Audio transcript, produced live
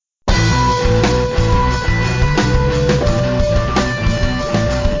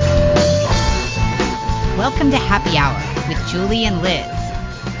Welcome to Happy Hour with Julie and Liz.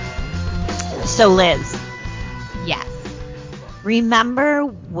 So Liz, Yes. remember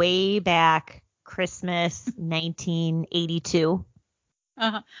way back Christmas 1982?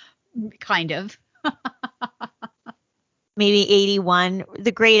 Kind of. Maybe 81,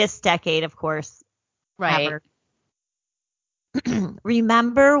 the greatest decade, of course, Right. ever.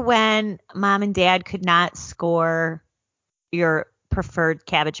 Remember when mom and dad could not score your preferred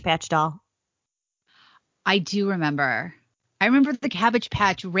Cabbage Patch doll? I do remember. I remember the Cabbage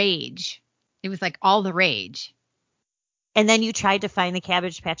Patch rage. It was like all the rage. And then you tried to find the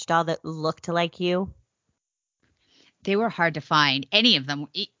Cabbage Patch doll that looked like you? They were hard to find. Any of them.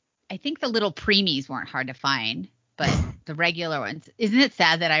 I think the little preemies weren't hard to find, but the regular ones. Isn't it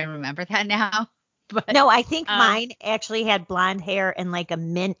sad that I remember that now? But No, I think mine actually had blonde hair and like a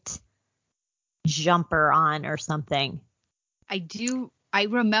mint jumper on or something. I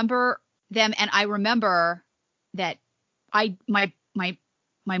remember them, and I remember that my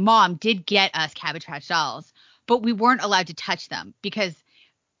mom did get us Cabbage Patch dolls, but we weren't allowed to touch them because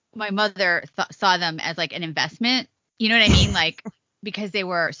my mother saw them as like an investment. You know what I mean? Like, because they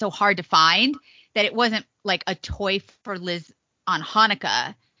were so hard to find that it wasn't like a toy for Liz on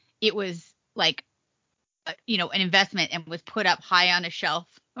Hanukkah. It was like, an investment, and was put up high on a shelf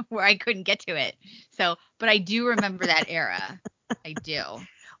where I couldn't get to it. So, but I do remember that era. I do.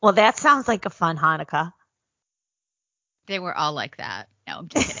 Well, that sounds like a fun Hanukkah. They were all like that. No, I'm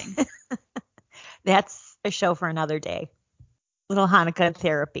just kidding. That's a show for another day. Little Hanukkah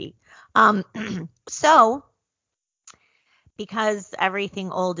therapy. So, because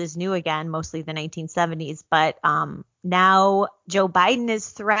everything old is new again, mostly the 1970s, but now Joe Biden is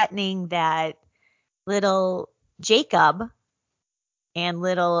threatening that little Jacob and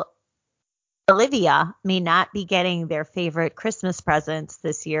little Olivia may not be getting their favorite Christmas presents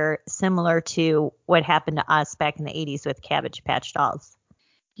this year, similar to what happened to us back in the 80s with Cabbage Patch dolls.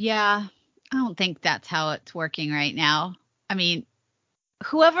 Yeah, I don't think that's how it's working right now. I mean,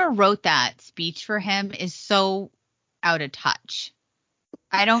 whoever wrote that speech for him is so out of touch.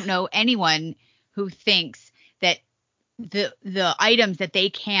 I don't know anyone who thinks that the items that they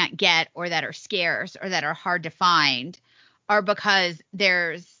can't get, or that are scarce, or that are hard to find, are because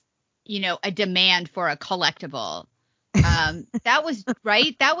there's, a demand for a collectible. That was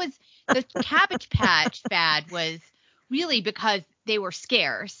right. That was the Cabbage Patch fad, was really because they were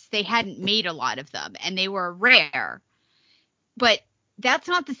scarce. They hadn't made a lot of them, and they were rare. But that's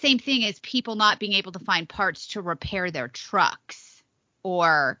not the same thing as people not being able to find parts to repair their trucks,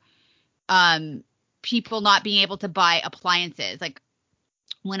 or people not being able to buy appliances. Like,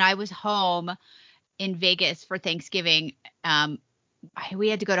 when I was home in Vegas for Thanksgiving, we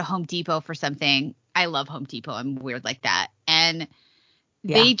had to go to Home Depot for something. I love Home Depot. I'm weird like that. And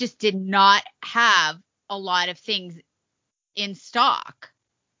they just did not have a lot of things in stock.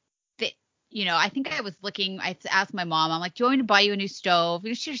 That, I think I was looking, I asked my mom, I'm like, do you want me to buy you a new stove?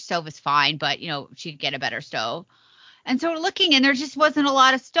 Your stove is fine, but, she'd get a better stove. And so we're looking, and there just wasn't a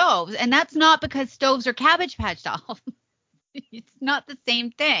lot of stoves. And that's not because stoves are Cabbage Patch dolls. It's not the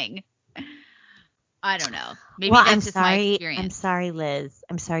same thing. I don't know. Maybe that's just my experience. I'm sorry, Liz.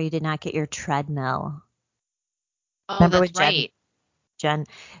 I'm sorry you did not get your treadmill. Oh, Remember that's with right. Jen,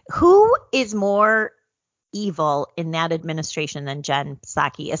 who is more evil in that administration than Jen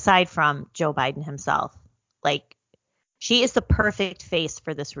Psaki, aside from Joe Biden himself? Like, she is the perfect face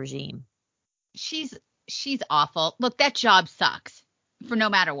for this regime. She's awful. Look, that job sucks for no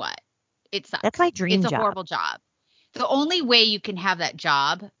matter what. It sucks. That's my dream It's a job. horrible job. The only way you can have that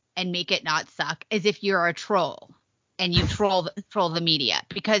job and make it not suck is if you're a troll and you troll the media,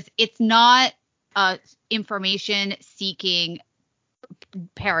 because it's not a information seeking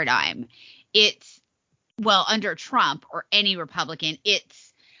paradigm. It's, well, under Trump or any Republican,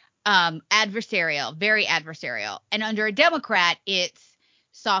 it's adversarial, very adversarial. And under a Democrat, it's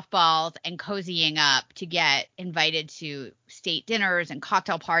softballs and cozying up to get invited to state dinners and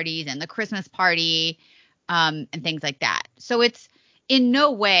cocktail parties and the Christmas party, and things like that. So it's in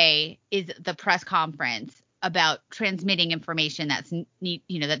no way is the press conference about transmitting information that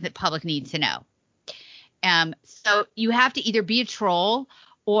the public needs to know. So you have to either be a troll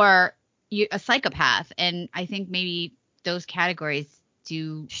or a psychopath, and I think maybe those categories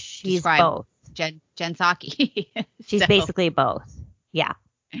do describe both. Jen Psaki. She's basically both. Yeah.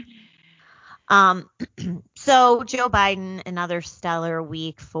 So Joe Biden, another stellar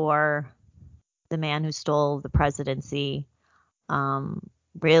week for the man who stole the presidency.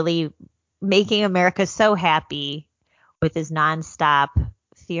 Really making America so happy with his nonstop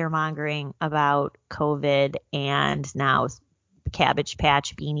fear mongering about COVID, and now Cabbage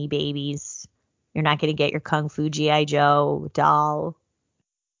Patch beanie babies You're not going to get your Kung Fu G.I. Joe doll.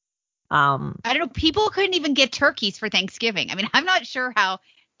 I don't know. People couldn't even get turkeys for Thanksgiving. I mean, I'm not sure how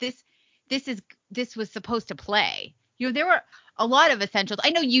this this was supposed to play. You know, there were a lot of essentials. I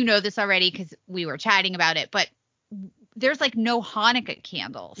know you know this already because we were chatting about it, but there's like no Hanukkah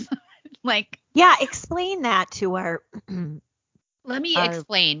candles. Like, yeah, explain that to our. Let me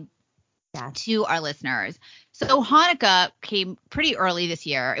explain Yeah. to our listeners. So Hanukkah came pretty early this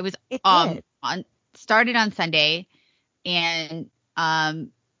year. It was started on Sunday, and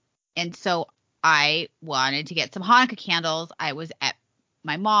so I wanted to get some Hanukkah candles. I was at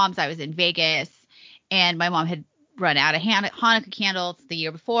my mom's. I was in Vegas, and my mom had run out of Hanukkah candles the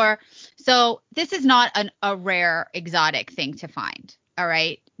year before. So this is not a rare, exotic thing to find. All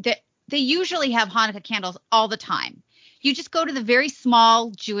right. They usually have Hanukkah candles all the time. You just go to the very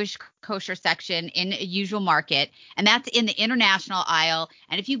small Jewish kosher section in a usual market, and that's in the international aisle.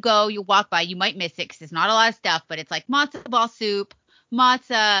 And if you go, you walk by, you might miss it because there's not a lot of stuff, but it's like matzo ball soup,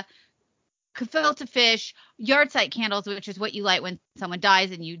 matzah, gefilte fish, yahrzeit candles, which is what you light when someone dies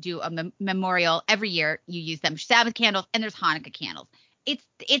and you do a memorial every year. You use them. Sabbath candles, and there's Hanukkah candles.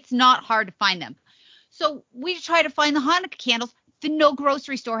 It's not hard to find them. So we try to find the Hanukkah candles. No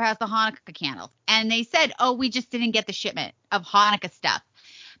grocery store has the Hanukkah candles. And they said, oh, we just didn't get the shipment of Hanukkah stuff.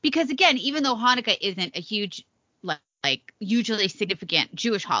 Because again, even though Hanukkah isn't a huge, like usually significant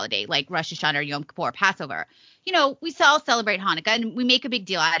Jewish holiday like Rosh Hashanah or Yom Kippur, Passover, you know, we all celebrate Hanukkah and we make a big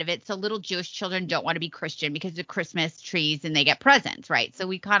deal out of it. So little Jewish children don't want to be Christian because of Christmas trees and they get presents, right? So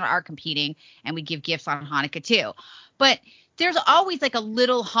we kind of are competing and we give gifts on Hanukkah too. But there's always like a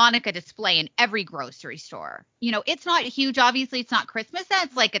little Hanukkah display in every grocery store. You know, it's not huge. Obviously, it's not Christmas.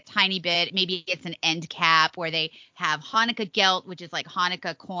 That's like a tiny bit. Maybe it's an end cap where they have Hanukkah gelt, which is like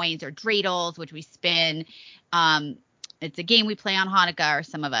Hanukkah coins, or dreidels, which we spin. It's a game we play on Hanukkah, or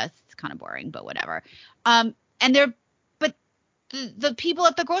some of us. It's kind of boring, but whatever. But the people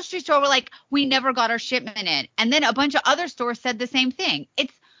at the grocery store were like, we never got our shipment in. And then a bunch of other stores said the same thing.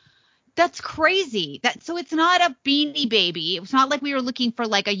 That's crazy. So it's not a Beanie Baby. It's not like we were looking for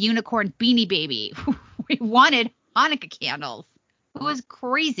like a unicorn Beanie Baby. We wanted Hanukkah candles. It was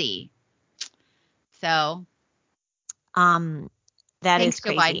crazy. So, that is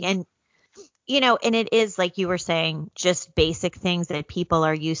crazy. And, you know, and it is like you were saying, just basic things that people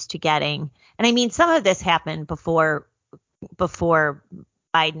are used to getting. And I mean, some of this happened before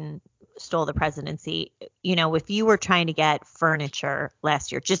Biden stole the presidency. You know, if you were trying to get furniture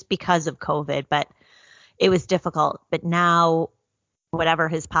last year just because of COVID, but it was difficult. But now, whatever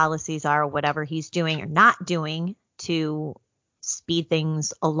his policies are, whatever he's doing or not doing to speed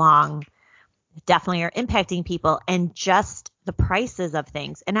things along, definitely are impacting people, and just the prices of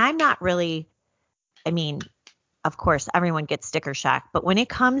things. And I'm not really, I mean, of course, everyone gets sticker shock, but when it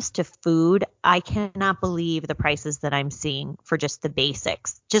comes to food, I cannot believe the prices that I'm seeing for just the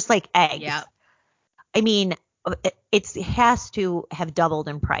basics, just like eggs. Yeah. I mean, it has to have doubled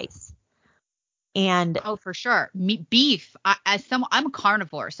in price. And for sure. Beef, I'm a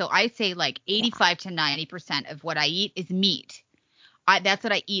carnivore, so I say like 85 to 90% of what I eat is meat. That's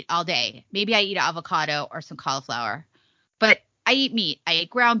what I eat all day. Maybe I eat avocado or some cauliflower, but I eat meat. I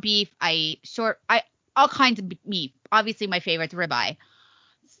eat ground beef. I eat all kinds of meat. Obviously, my favorite's ribeye.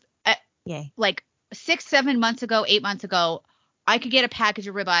 Like 8 months ago, I could get a package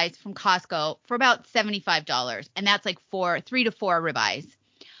of ribeyes from Costco for about $75, and that's like 3 to 4 ribeyes.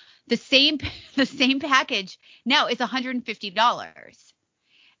 The same package now is $150.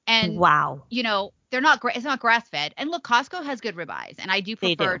 And wow, you know, it's not grass fed. And look, Costco has good ribeyes, and I do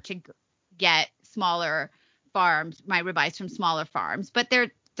prefer to get smaller farms, my ribeyes from smaller farms, but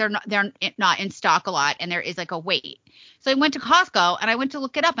they're not in stock a lot, and there is like a wait. So I went to Costco and I went to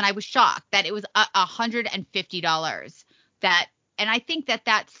look it up, and I was shocked that it was $150. And I think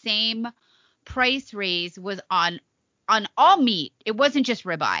that same price raise was on all meat. It wasn't just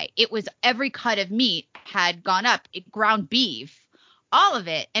ribeye. It was every cut of meat had gone up. Ground beef, all of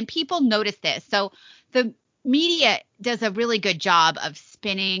it. And people noticed this. So the media does a really good job of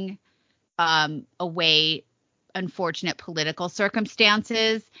spinning away unfortunate political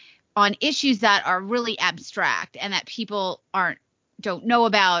circumstances on issues that are really abstract and that people don't know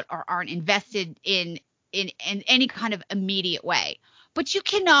about or aren't invested in any kind of immediate way. But you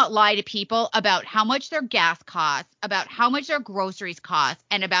cannot lie to people about how much their gas costs, about how much their groceries cost,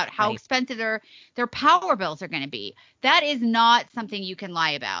 and about how expensive their power bills are going to be. That is not something you can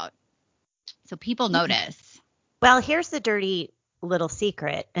lie about. So people notice. Well, here's the dirty little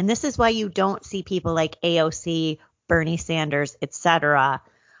secret, and this is why you don't see people like AOC, Bernie Sanders, etc.,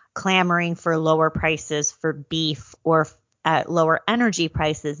 clamoring for lower prices for beef or lower energy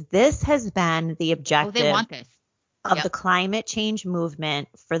prices. This has been the Oh, they objective want this. of Yep. the climate change movement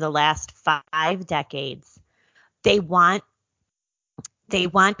for the last 5 decades. They want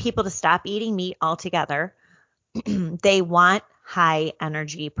people to stop eating meat altogether. They want high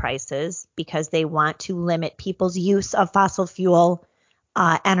energy prices because they want to limit people's use of fossil fuel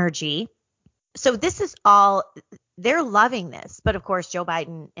energy. So this is all, they're loving this. But of course, Joe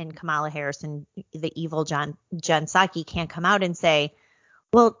Biden and Kamala Harris and the evil Jen Psaki can't come out and say,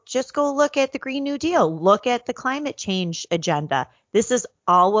 well, just go look at the Green New Deal. Look at the climate change agenda. This is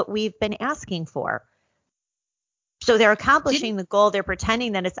all what we've been asking for. So they're accomplishing the goal. They're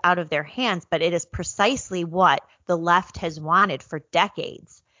pretending that it's out of their hands, but it is precisely what the left has wanted for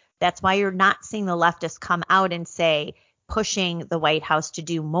decades. That's why you're not seeing the leftists come out and say, pushing the White House to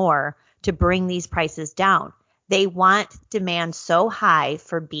do more to bring these prices down. They want demand so high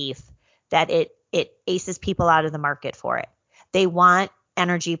for beef that it aces people out of the market for it. They want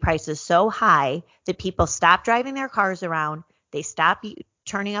energy prices so high that people stop driving their cars around. They stop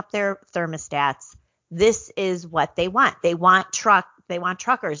turning up their thermostats. This is what they want. They want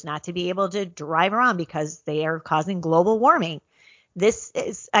truckers not to be able to drive around because they are causing global warming. This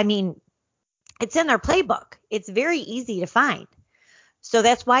is, I mean, it's in their playbook. It's very easy to find. So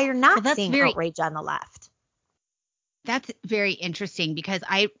that's why you're not seeing outrage on the left. That's very interesting because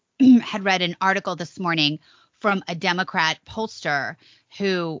I had read an article this morning from a Democrat pollster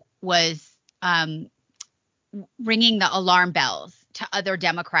who was ringing the alarm bells to other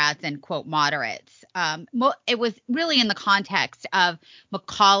Democrats and, quote, moderates. It was really in the context of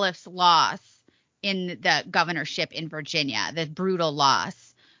McAuliffe's loss in the governorship in Virginia, the brutal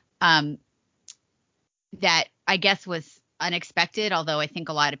loss that I guess was unexpected, although I think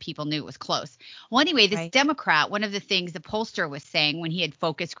a lot of people knew it was close. Well, anyway, this Democrat, one of the things the pollster was saying when he had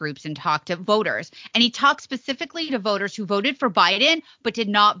focus groups and talked to voters, and he talked specifically to voters who voted for Biden but did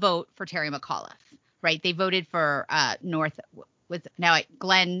not vote for Terry McAuliffe, right? They voted for Glenn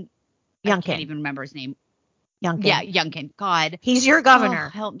Youngkin. I can't even remember his name. Youngkin. Yeah, Youngkin. God. He's your governor. Oh,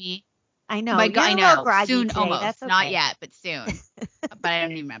 help me. I know. My God, I know. Soon, today. almost. That's okay. Not yet, but soon. But I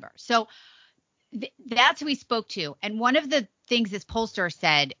don't even remember. So that's who we spoke to. And one of the things this pollster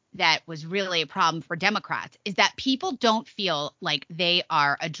said that was really a problem for Democrats is that people don't feel like they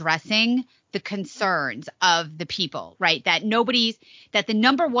are addressing the concerns of the people, right? That the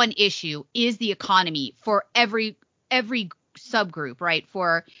number one issue is the economy for every subgroup, right?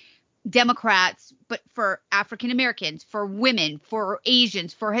 For Democrats, but for African Americans, for women, for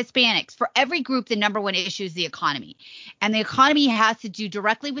Asians, for Hispanics, for every group, the number one issue is the economy. And the economy has to do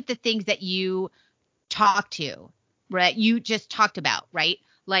directly with the things that you you just talked about, right?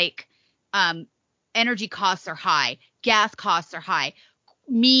 Like energy costs are high, gas costs are high,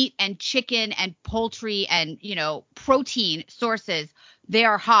 meat and chicken and poultry and, protein sources, they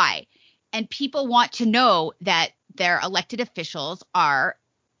are high. And people want to know that their elected officials are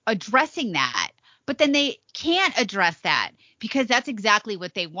addressing that, but then they can't address that because that's exactly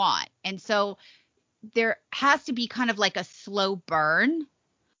what they want. And so there has to be kind of like a slow burn.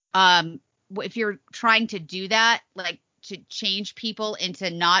 If you're trying to do that, like to change people into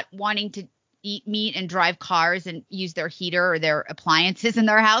not wanting to eat meat and drive cars and use their heater or their appliances in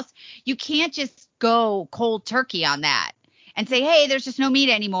their house, you can't just go cold turkey on that and say, hey, there's just no meat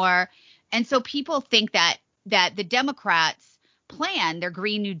anymore. And so people think that the Democrats plan their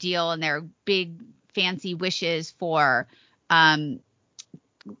Green New Deal and their big fancy wishes for, to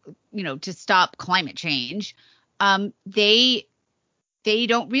stop climate change. They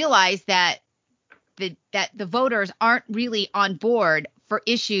don't realize that the voters aren't really on board for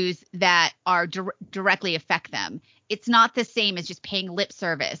issues that are directly affect them. It's not the same as just paying lip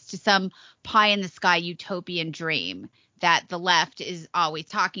service to some pie in the sky utopian dream that the left is always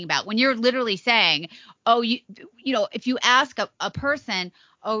talking about. When you're literally saying, oh, if you ask a person,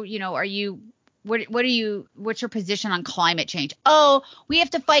 oh, what's your position on climate change? Oh, we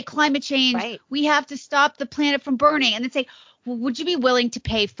have to fight climate change. Right. We have to stop the planet from burning. And then say, well, would you be willing to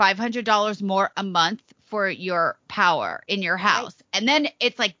pay $500 more a month for your power in your house? Right. And then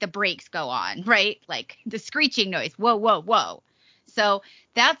it's like the brakes go on, right? Like the screeching noise. Whoa, whoa, whoa. So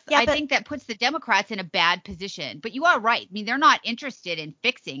I think that puts the Democrats in a bad position. But you are right. I mean, they're not interested in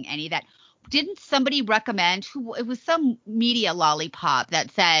fixing any of that. Didn't somebody recommend it was some media lollipop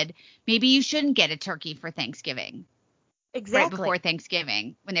that said maybe you shouldn't get a turkey for Thanksgiving? Exactly. Right before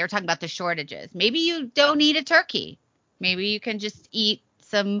Thanksgiving, when they were talking about the shortages. Maybe you don't eat a turkey. Maybe you can just eat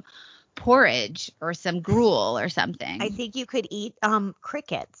some porridge or some gruel or something. I think you could eat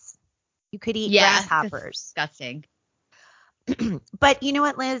crickets. You could eat grasshoppers. Disgusting. But you know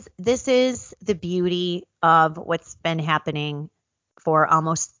what, Liz? This is the beauty of what's been happening for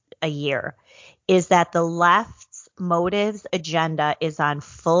almost a year, is that the left's motives agenda is on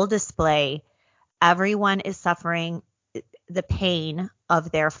full display. Everyone is suffering the pain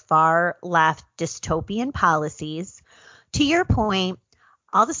of their far left dystopian policies. To your point,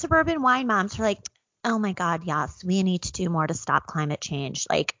 all the suburban wine moms are like, oh my God, yes, we need to do more to stop climate change.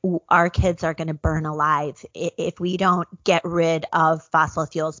 Like, our kids are going to burn alive if we don't get rid of fossil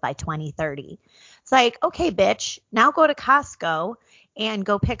fuels by 2030. It's like, okay, bitch, now go to Costco and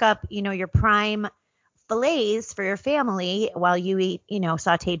go pick up, your prime fillets for your family while you eat,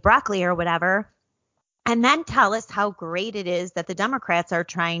 sauteed broccoli or whatever. And then tell us how great it is that the Democrats are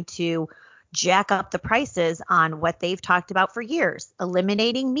trying to jack up the prices on what they've talked about for years,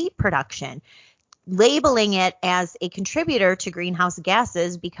 eliminating meat production, labeling it as a contributor to greenhouse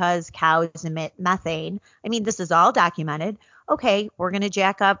gases because cows emit methane. I mean, this is all documented. Okay, we're going to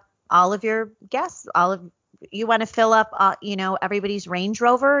jack up all of your gas, you want to fill up, everybody's Range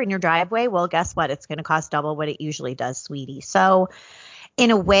Rover in your driveway. Well, guess what? It's going to cost double what it usually does, sweetie. So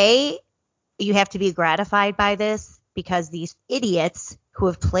in a way, you have to be gratified by this because these idiots who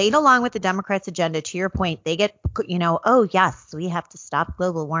have played along with the Democrats' agenda, to your point, they get, oh, yes, we have to stop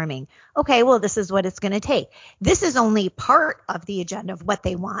global warming. Okay, well, this is what it's going to take. This is only part of the agenda of what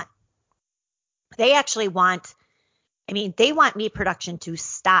they want. They actually want, they want meat production to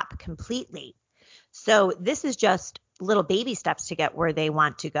stop completely. So this is just little baby steps to get where they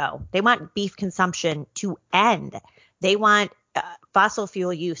want to go. They want beef consumption to end. They want fossil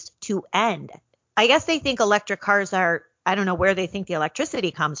fuel use to end. I guess they think electric cars are, I don't know where they think the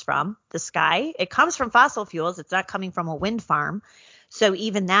electricity comes from, the sky. It comes from fossil fuels. It's not coming from a wind farm. So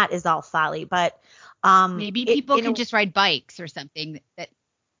even that is all folly. But maybe people can just ride bikes or something that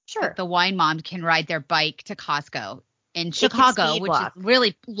the wine moms can ride their bike to Costco in Chicago, which is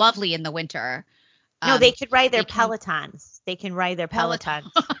really lovely in the winter. No, they could ride their Pelotons. They can ride their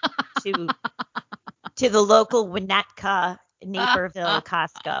Pelotons to the local Winnetka, Naperville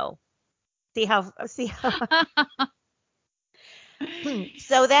Costco. See how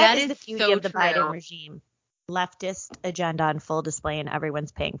So that is the beauty of the Biden regime. Leftist agenda on full display, and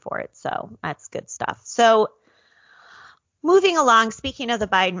everyone's paying for it. So that's good stuff. So moving along, speaking of the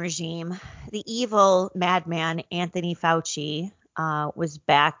Biden regime, the evil madman Anthony Fauci was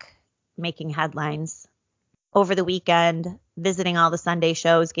back making headlines over the weekend, visiting all the Sunday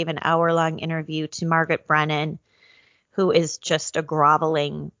shows, gave an hour-long interview to Margaret Brennan, who is just a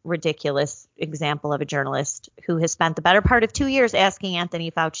groveling, ridiculous example of a journalist who has spent the better part of 2 years asking Anthony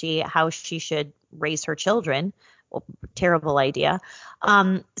Fauci how she should raise her children. Well, terrible idea.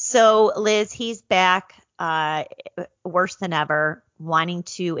 So, Liz, he's back worse than ever, wanting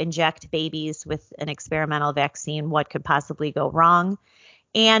to inject babies with an experimental vaccine. What could possibly go wrong?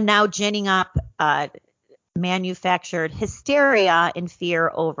 And now ginning up manufactured hysteria and fear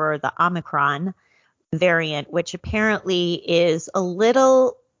over the Omicron variant, which apparently is a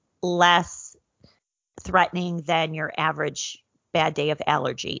little less threatening than your average bad day of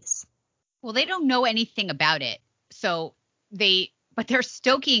allergies. Well, they don't know anything about it. So but they're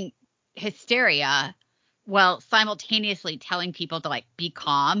stoking hysteria while simultaneously telling people to like be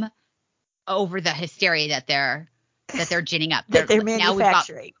calm over the hysteria that they're ginning up. That they're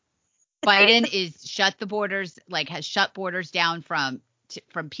manufacturing. Biden is has shut borders down from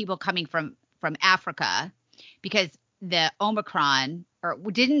people coming from Africa because the Omicron, or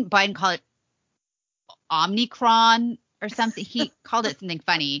didn't Biden call it Omnicron or something? He called it something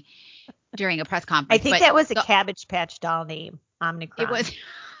funny during a press conference. I think that was a Cabbage Patch doll name, Omnicron. It was,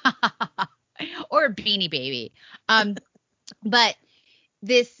 or a Beanie Baby. But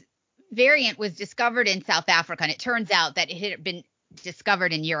this variant was discovered in South Africa, and it turns out that it had been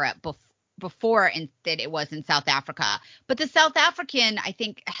discovered in Europe before and that it was in South Africa. But the South African, I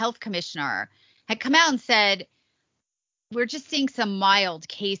think, health commissioner had come out and said, we're just seeing some mild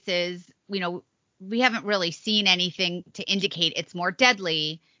cases. We haven't really seen anything to indicate it's more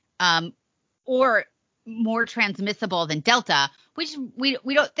deadly or more transmissible than Delta, which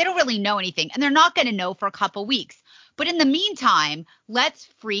they don't really know anything, and they're not going to know for a couple weeks. But in the meantime, let's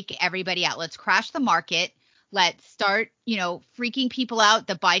freak everybody out. Let's crash the market. Let's start, freaking people out.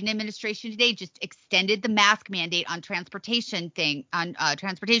 The Biden administration today just extended the mask mandate on transportation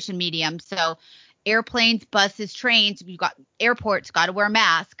medium. So airplanes, buses, trains, you've got airports, got to wear a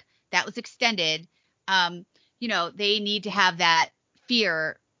mask. That was extended. They need to have that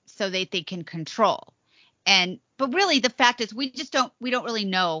fear so that they can control. But really the fact is we don't really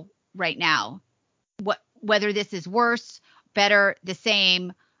know right now whether this is worse, better, the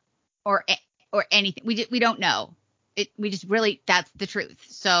same, or anything. We don't know. we just really, that's the truth.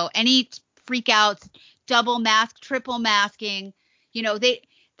 So any freak outs, double mask, triple masking,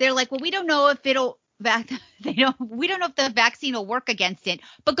 they're like, well, we don't know if it'll we don't know if the vaccine will work against it,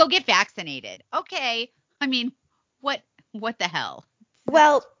 but go get vaccinated. Okay. I mean, what the hell?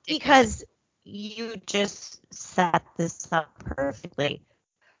 Well, because you just set this up perfectly.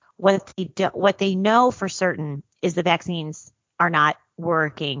 What they know for certain is the vaccines are not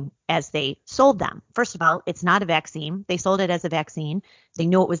working as they sold them. First of all, it's not a vaccine. They sold it as a vaccine. They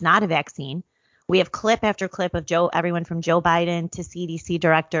knew it was not a vaccine. We have clip after clip of everyone from Joe Biden to CDC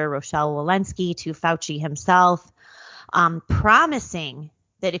Director Rochelle Walensky to Fauci himself, promising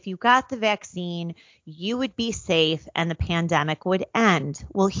that if you got the vaccine, you would be safe and the pandemic would end.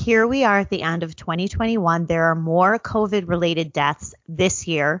 Well, here we are at the end of 2021. There are more COVID-related deaths this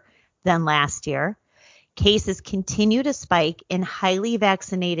year than last year. Cases continue to spike in highly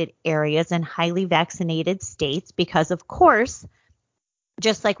vaccinated areas and highly vaccinated states because, of course,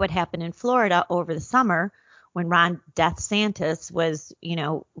 just like what happened in Florida over the summer when Ron DeSantis was,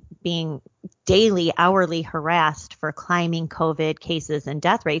 being daily, hourly harassed for climbing COVID cases and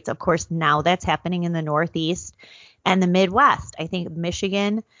death rates. Of course, now that's happening in the Northeast and the Midwest. I think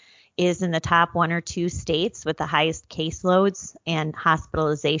Michigan is in the top 1 or 2 states with the highest caseloads and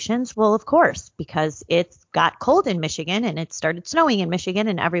hospitalizations. Well, of course, because it got cold in Michigan and it started snowing in Michigan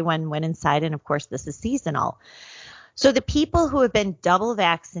and everyone went inside. And of course, this is seasonal. So the people who have been double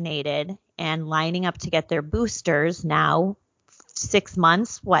vaccinated and lining up to get their boosters now 6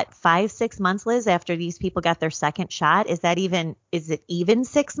 months, 5-6 months, Liz, after these people got their second shot, is it even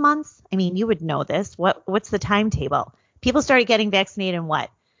 6 months? I mean, you would know this. What's the timetable? People started getting vaccinated in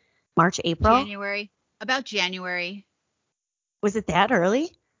what? March, April? About January. Was it that early?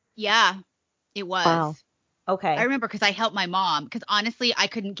 Yeah, it was. Wow. Okay. I remember because I helped my mom because honestly, I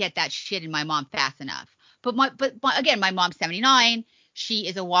couldn't get that shit in my mom fast enough. But again, my mom's 79. She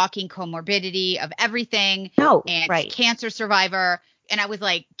is a walking comorbidity of everything. No, and right. Cancer survivor. And I was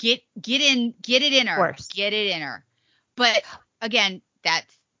like, get it in her. Get it in her. But again,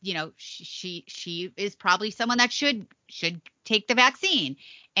 that's, she is probably someone that should take the vaccine.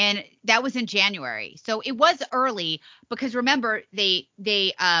 And that was in January. So it was early because remember, they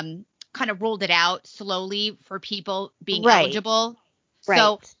kind of rolled it out slowly for people being eligible. Right.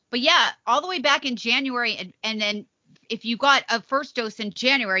 So, but yeah, all the way back in January. And then if you got a first dose in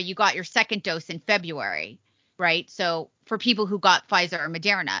January, you got your second dose in February. Right. So for people who got Pfizer or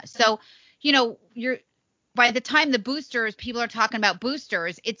Moderna. So, by the time the boosters, people are talking about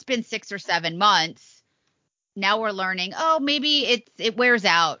boosters, it's been 6 or 7 months. Now we're learning, maybe it wears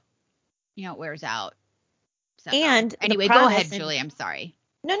out. It wears out. So, and anyway, go ahead, Julie. I'm sorry.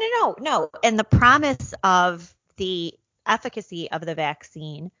 No. And the promise of the efficacy of the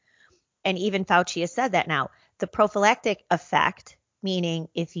vaccine, and even Fauci has said that now, the prophylactic effect, meaning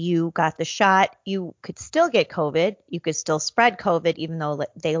if you got the shot, you could still get COVID. You could still spread COVID, even though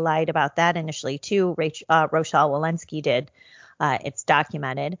they lied about that initially too. Rochelle Walensky did. It's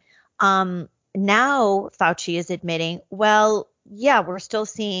documented. Now Fauci is admitting, well, yeah, we're still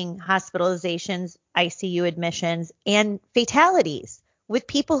seeing hospitalizations, ICU admissions, and fatalities with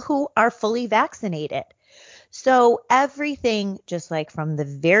people who are fully vaccinated. So everything, just like from the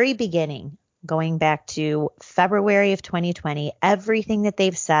very beginning, going back to February of 2020, everything that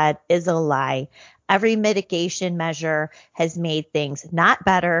they've said is a lie. Every mitigation measure has made things not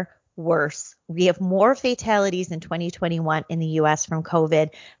better, worse. We have more fatalities in 2021 in the U.S. from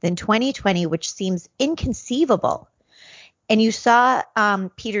COVID than 2020, which seems inconceivable. And you saw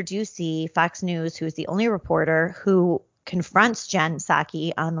Peter Doocy, Fox News, who is the only reporter who confronts Jen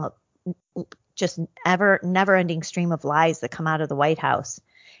Psaki on the just never-ending stream of lies that come out of the White House,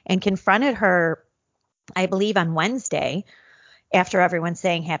 and confronted her, I believe, on Wednesday, after everyone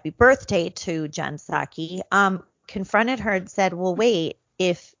saying happy birthday to Jen Psaki, confronted her and said, well, wait,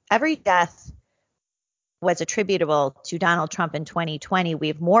 if every death was attributable to Donald Trump in 2020, we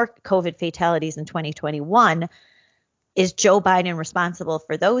have more COVID fatalities in 2021. Is Joe Biden responsible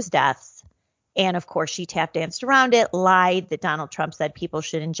for those deaths? And of course, she tap danced around it, lied that Donald Trump said people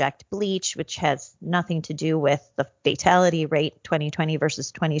should inject bleach, which has nothing to do with the fatality rate 2020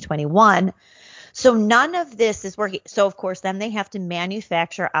 versus 2021. So none of this is working. So of course, then they have to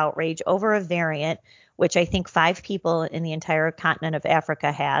manufacture outrage over a variant, which I think 5 people in the entire continent of Africa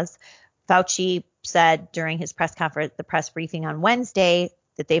has. Fauci said during his press conference, the press briefing on Wednesday,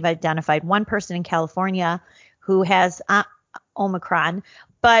 that they've identified one person in California who has Omicron,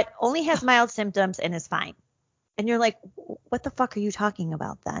 but only has mild symptoms and is fine. And you're like, what the fuck are you talking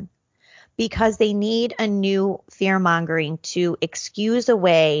about then? Because they need a new fear mongering to excuse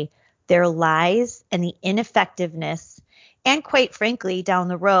away their lies and the ineffectiveness, and quite frankly, down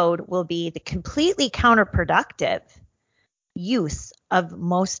the road will be the completely counterproductive use of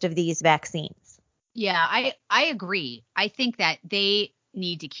most of these vaccines. Yeah, I agree. I think that they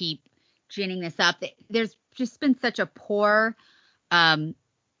need to keep ginning this up. There's just been such a poor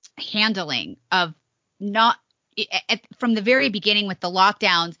handling of not from the very beginning with the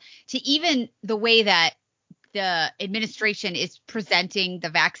lockdowns to even the way that the administration is presenting the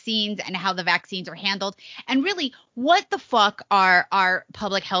vaccines and how the vaccines are handled. And really, what the fuck are our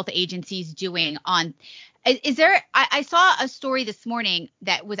public health agencies doing on? Is there? I saw a story this morning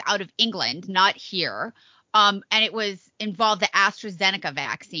that was out of England, not here. And it was involved the AstraZeneca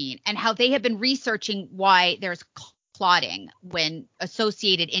vaccine and how they have been researching why there's clotting when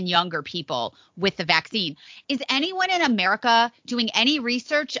associated in younger people with the vaccine. Is anyone in America doing any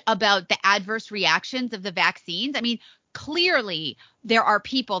research about the adverse reactions of the vaccines? I mean, clearly there are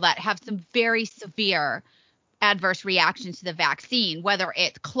people that have some very severe adverse reactions to the vaccine, whether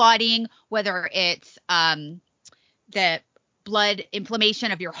it's clotting, whether it's the blood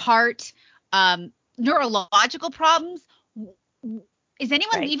inflammation of your heart, neurological problems. Is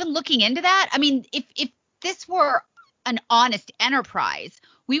anyone even looking into that? I mean, if this were an honest enterprise,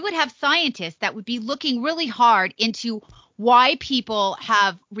 we would have scientists that would be looking really hard into why people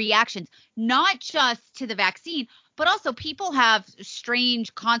have reactions, not just to the vaccine, but also people have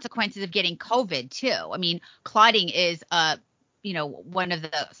strange consequences of getting COVID too. I mean, clotting is one of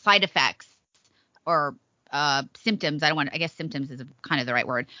the side effects or symptoms. I guess symptoms is kind of the right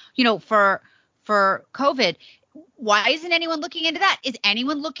word, for COVID. Why isn't anyone looking into that? Is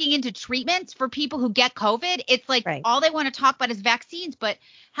anyone looking into treatments for people who get COVID? It's like all they want to talk about is vaccines. But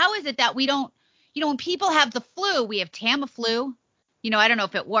how is it that we don't, when people have the flu, we have Tamiflu. I don't know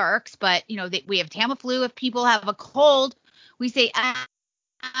if it works, but, we have Tamiflu. If people have a cold, we say,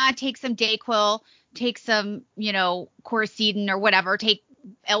 take some Dayquil, take some, Coricidin or whatever, take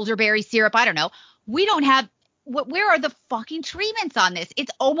elderberry syrup. I don't know. We don't have. Where are the fucking treatments on this?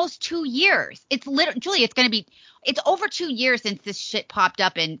 It's almost 2 years. It's literally, Julie, it's over 2 years since this shit popped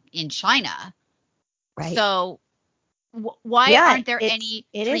up in China. Right. So why aren't there any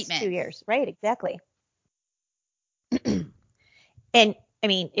treatments? It is 2 years. Right. Exactly. And I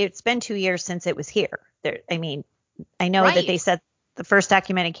mean, it's been 2 years since it was here. I know that they said the first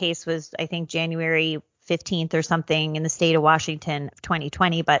documented case was, I think, January 15th or something in the state of Washington of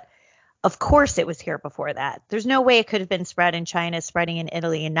 2020, but of course it was here before that. There's no way it could have been spread in China, spreading in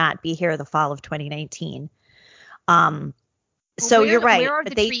Italy, and not be here the fall of 2019. So you're right. Where are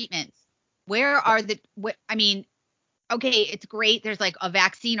the treatments? Where are okay, it's great. There's like a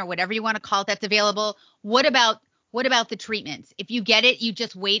vaccine or whatever you want to call it that's available. What about the treatments? If you get it, you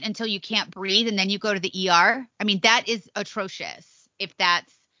just wait until you can't breathe and then you go to the ER. I mean, that is atrocious if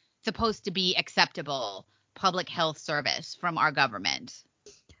that's supposed to be acceptable public health service from our government.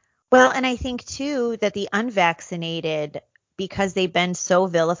 Well, and I think, too, that the unvaccinated, because they've been so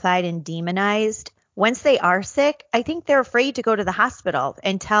vilified and demonized, once they are sick, I think they're afraid to go to the hospital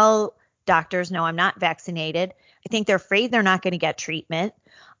and tell doctors, no, I'm not vaccinated. I think they're afraid they're not going to get treatment.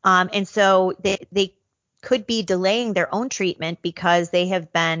 And so they could be delaying their own treatment because they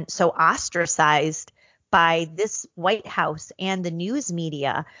have been so ostracized by this White House and the news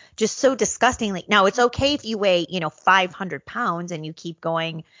media, just so disgustingly. Now, it's okay if you weigh, 500 pounds and you keep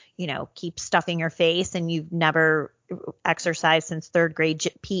going, keep stuffing your face and you've never exercised since third grade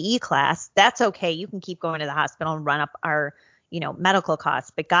PE class. That's okay. You can keep going to the hospital and run up our, medical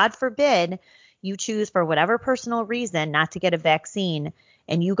costs. But God forbid you choose for whatever personal reason not to get a vaccine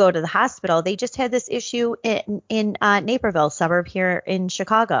and you go to the hospital. They just had this issue in Naperville, suburb here in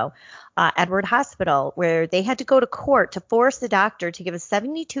Chicago, Edward Hospital, where they had to go to court to force the doctor to give a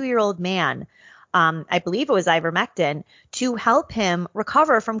 72-year-old man, I believe it was ivermectin, to help him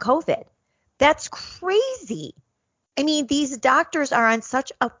recover from COVID. That's crazy. I mean, these doctors are on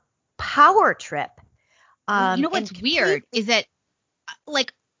such a power trip. What's weird is that,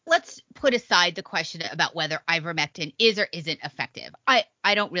 let's put aside the question about whether ivermectin is or isn't effective.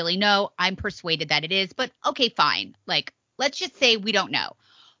 I don't really know. I'm persuaded that it is, but okay, fine. Let's just say we don't know.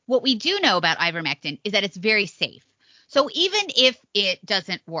 What we do know about ivermectin is that it's very safe. So even if it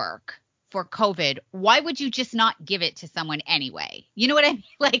doesn't work for COVID, why would you just not give it to someone anyway? You know what I mean?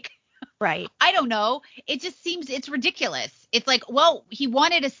 Right. I don't know. It just seems it's ridiculous. It's like, well, he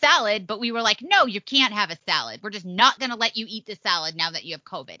wanted a salad, but we were like, no, you can't have a salad. We're just not going to let you eat the salad now that you have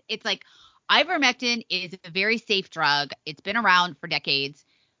COVID. It's like ivermectin is a very safe drug. It's been around for decades.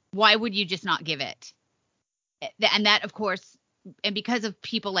 Why would you just not give it? And that, of course, and because of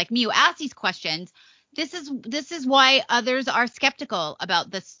people like me who ask these questions, This is why others are skeptical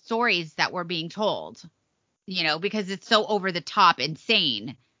about the stories that we're being told, because it's so over the top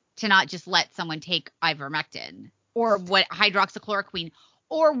insane to not just let someone take ivermectin or what hydroxychloroquine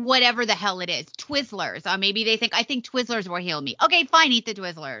or whatever the hell it is. Twizzlers. Maybe they think, I think Twizzlers will heal me. Okay, fine, eat the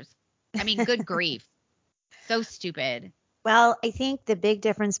Twizzlers. I mean, good grief. So stupid. Well, I think the big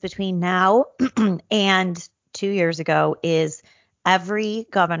difference between now and 2 years ago is every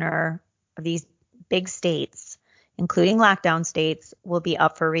governor of these big states, including lockdown states, will be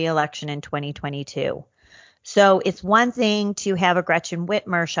up for re-election in 2022. So it's one thing to have a Gretchen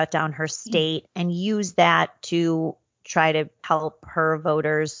Whitmer shut down her state and use that to try to help her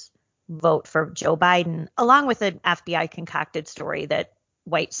voters vote for Joe Biden, along with an FBI concocted story that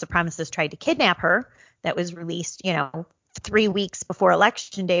white supremacists tried to kidnap her that was released, 3 weeks before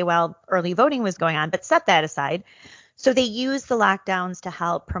election day while early voting was going on. But set that aside. So they use the lockdowns to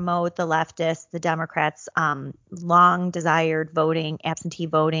help promote the leftists, the Democrats' long desired absentee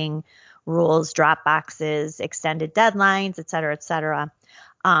voting rules, drop boxes, extended deadlines, et cetera, et cetera.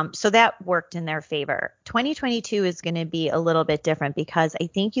 So that worked in their favor. 2022 is going to be a little bit different because I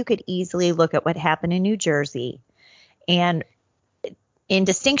think you could easily look at what happened in New Jersey, and in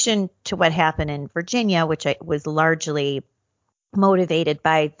distinction to what happened in Virginia, which was largely motivated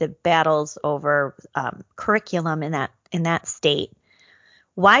by the battles over curriculum in that state.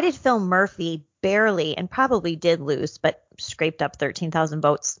 Why did Phil Murphy barely, and probably did lose, but scraped up 13,000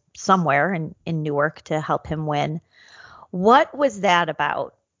 votes somewhere in Newark to help him win? What was that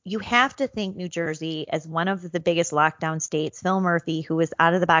about? You have to think New Jersey as one of the biggest lockdown states. Phil Murphy, who was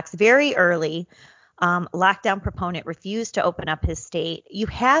out of the box very early, lockdown proponent, refused to open up his state. You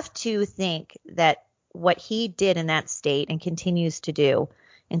have to think that what he did in that state and continues to do,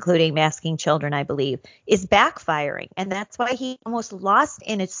 including masking children, I believe, is backfiring. And that's why he almost lost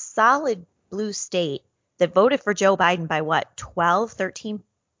in a solid blue state that voted for Joe Biden by 12, 13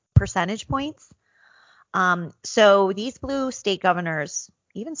 percentage points. So these blue state governors,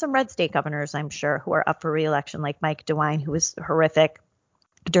 even some red state governors, I'm sure, who are up for re-election, like Mike DeWine, who was horrific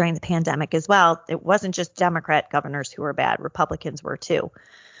during the pandemic as well. It wasn't just Democrat governors who were bad. Republicans were too.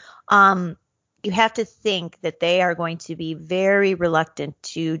 You have to think that they are going to be very reluctant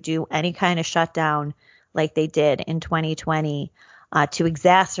to do any kind of shutdown like they did in 2020 to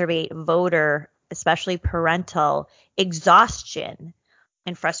exacerbate voter, especially parental, exhaustion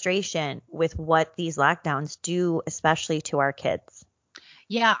and frustration with what these lockdowns do, especially to our kids.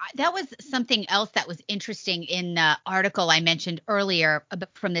 Yeah, that was something else that was interesting in the article I mentioned earlier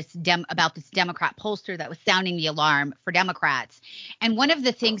from about this Democrat pollster that was sounding the alarm for Democrats. And one of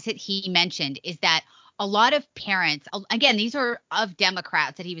the things that he mentioned is that a lot of parents, again, these are of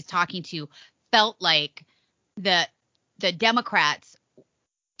Democrats that he was talking to, felt like the Democrats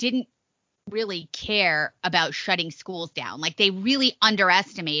didn't really care about shutting schools down. Like they really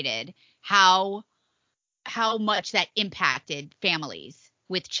underestimated how much that impacted families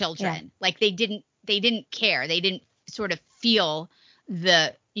with children. Yeah. Like they didn't care. They didn't sort of feel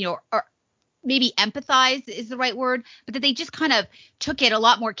or maybe empathize is the right word, but that they just kind of took it a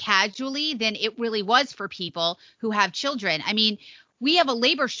lot more casually than it really was for people who have children. I mean, we have a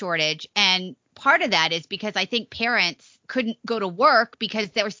labor shortage, and part of that is because I think parents couldn't go to work because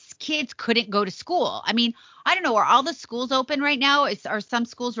their kids couldn't go to school. I mean, I don't know, are all the schools open right now? Are some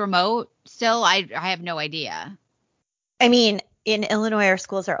schools remote still? I have no idea. I mean, in Illinois, our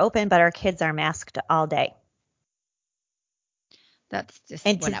schools are open, but our kids are masked all day. That's just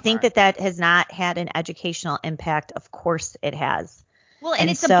and whatever. To think that has not had an educational impact, of course it has. Well, and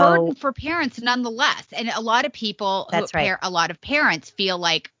it's a burden for parents nonetheless. And a lot of people, a lot of parents feel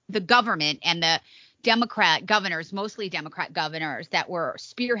like the government and the Democrat governors, mostly Democrat governors that were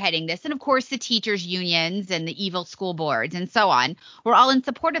spearheading this, and of course the teachers unions and the evil school boards and so on, were all in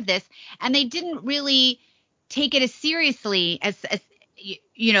support of this. And they didn't really take it as seriously as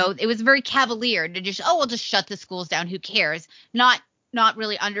it was very cavalier to just, we'll just shut the schools down. Who cares? Not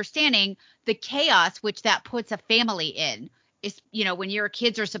really understanding the chaos which that puts a family in. Is when your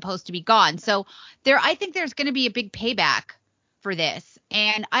kids are supposed to be gone. So I think there's going to be a big payback for this.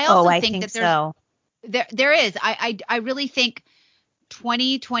 And I also think that there is. I really think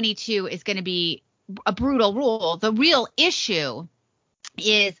 2022 is going to be a brutal rule. The real issue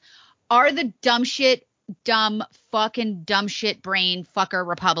is, are the dumb shit brain fucker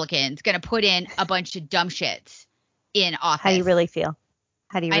Republicans going to put in a bunch of dumb shits in office? How do you really feel?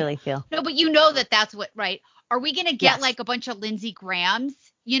 No, but that's what, right? Are we going to get like a bunch of Lindsey Grahams,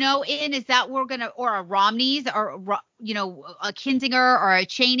 in? Is that we're going to, or a Romney's, or, a Kinzinger or a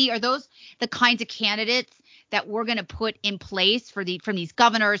Cheney? Are those the kinds of candidates that we're going to put in place from these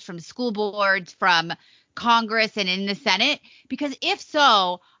governors, from school boards, from Congress, and in the Senate? Because if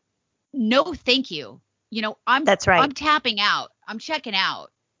so, no, thank you. That's right. I'm tapping out. I'm checking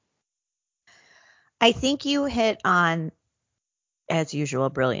out. I think you hit on, as usual, a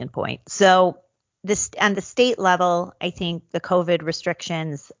brilliant point. So on the state level, I think the COVID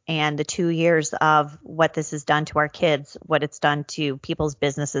restrictions and the 2 years of what this has done to our kids, what it's done to people's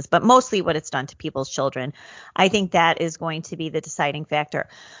businesses, but mostly what it's done to people's children, I think that is going to be the deciding factor.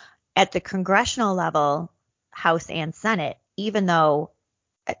 At the congressional level, House and Senate, even though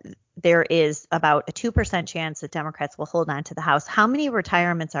there is about a 2% chance that Democrats will hold on to the House, how many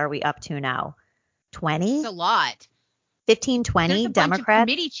retirements are we up to now? 20? It's a lot. 15, 20 There's a Democrats. bunch of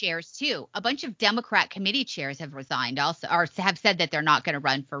committee chairs too. A bunch of Democrat committee chairs have resigned also, or have said that they're not going to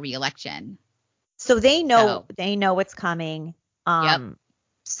run for re-election. So they know what's coming. Yep.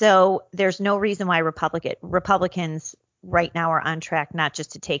 So there's no reason why Republicans right now are on track not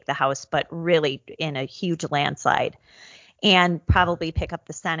just to take the House, but really in a huge landslide, and probably pick up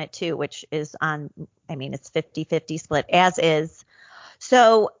the Senate too, which is it's 50-50 split as is.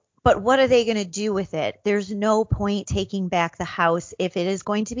 So, but what are they going to do with it? There's no point taking back the House if it is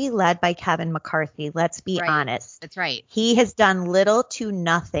going to be led by Kevin McCarthy. Let's be honest. That's right. He has done little to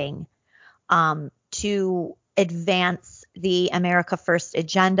nothing to advance the America First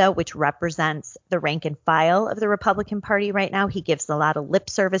agenda, which represents the rank and file of the Republican Party right now. He gives a lot of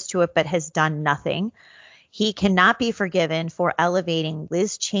lip service to it, but has done nothing. He cannot be forgiven for elevating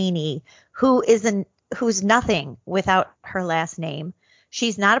Liz Cheney, who's nothing without her last name.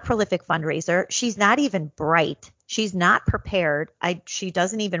 She's not a prolific fundraiser. She's not even bright. She's not prepared. She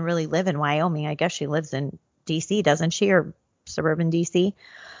doesn't even really live in Wyoming. I guess she lives in D.C., doesn't she, or suburban D.C.?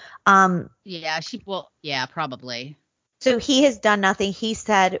 Yeah, probably. So he has done nothing. He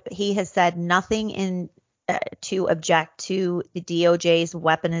has said nothing to object to the DOJ's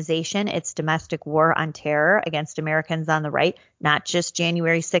weaponization, its domestic war on terror against Americans on the right, not just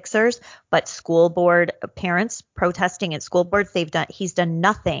January 6ers, but school board parents protesting at school boards. He's done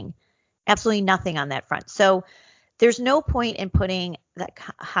nothing, absolutely nothing on that front. So there's no point in putting the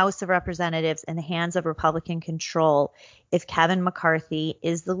House of Representatives in the hands of Republican control if Kevin McCarthy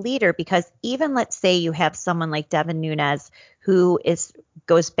is the leader, because even let's say you have someone like Devin Nunes, who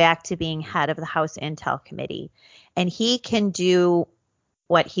goes back to being head of the House Intel Committee, and he can do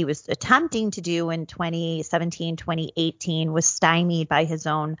what he was attempting to do in 2017, 2018, was stymied by his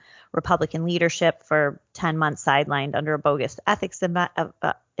own Republican leadership for 10 months sidelined under a bogus ethics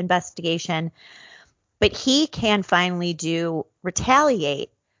investigation. But he can finally retaliate.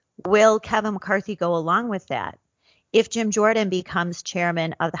 Will Kevin McCarthy go along with that? If Jim Jordan becomes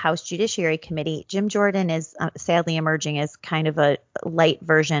chairman of the House Judiciary Committee, Jim Jordan is sadly emerging as kind of a light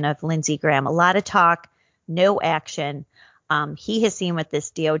version of Lindsey Graham. A lot of talk, no action. He has seen what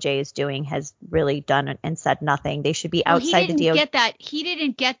this DOJ is doing, has really done and said nothing. They should be outside the DOJ. He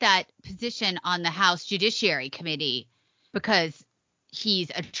didn't get that position on the House Judiciary Committee because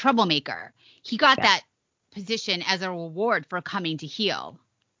he's a troublemaker. He got that position as a reward for coming to heel.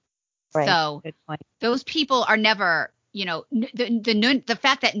 Right. So those people are never, the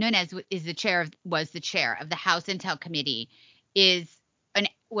fact that Nunes was the chair of the House Intel Committee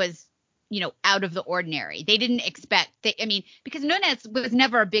was out of the ordinary. They didn't expect because Nunes was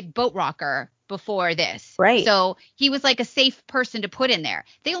never a big boat rocker before this. Right. So he was like a safe person to put in there.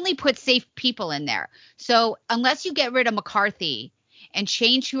 They only put safe people in there. So unless you get rid of McCarthy and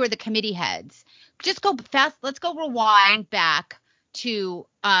change who are the committee heads, just go fast. Let's go rewind back to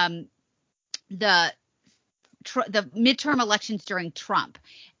the midterm elections during Trump,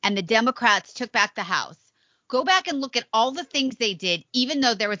 and the Democrats took back the House. Go back and look at all the things they did, even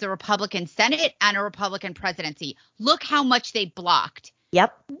though there was a Republican Senate and a Republican presidency. Look how much they blocked.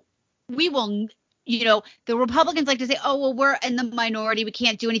 Yep. We will, the Republicans like to say, oh, well, we're in the minority. We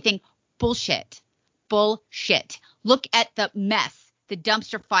can't do anything. Bullshit. Look at the mess, the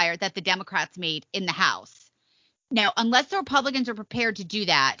dumpster fire that the Democrats made in the House. Now, unless the Republicans are prepared to do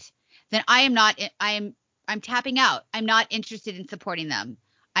that, then I'm tapping out. I'm not interested in supporting them.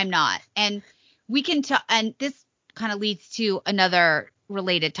 I'm not. And we can and this kind of leads to another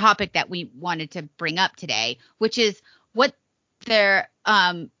related topic that we wanted to bring up today, which is what their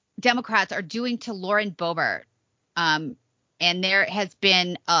Democrats are doing to Lauren Boebert. And there has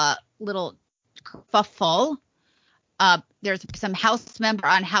been a little kerfuffle. There's some House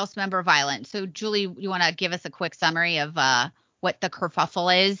member violence. So, Julie, you want to give us a quick summary of what the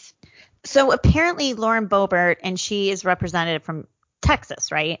kerfuffle is? So apparently Lauren Boebert, and she is representative from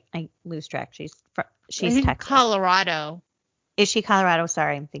Texas, right? I lose track. She's Texas. Colorado. Is she Colorado?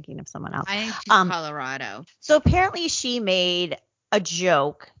 Sorry, I'm thinking of someone else. I think she's Colorado. So apparently she made a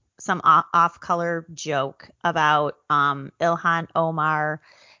joke, some off-color joke about Ilhan Omar,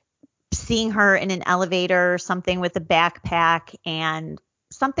 seeing her in an elevator or something with a backpack, and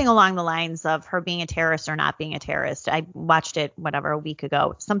something along the lines of her being a terrorist or not being a terrorist. I watched it, a week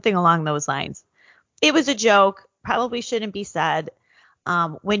ago, something along those lines. It was a joke, probably shouldn't be said.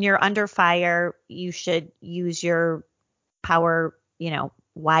 When you're under fire, you should use your power,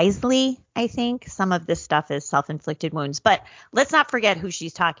 wisely. I think some of this stuff is self-inflicted wounds, but let's not forget who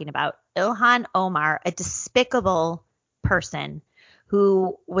she's talking about. Ilhan Omar, a despicable person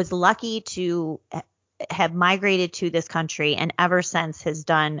who was lucky to have migrated to this country and ever since has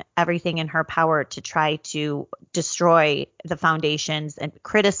done everything in her power to try to destroy the foundations and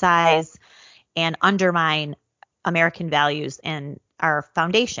criticize and undermine American values and our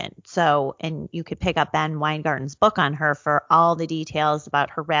foundation. So, and you could pick up Ben Weingarten's book on her for all the details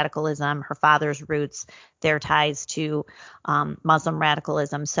about her radicalism, her father's roots, their ties to Muslim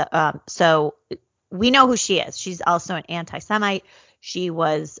radicalism. So we know who she is. She's also an anti-Semite.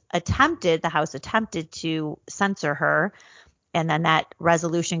 The House attempted to censor her, and then that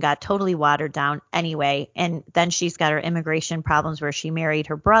resolution got totally watered down anyway. And then she's got her immigration problems where she married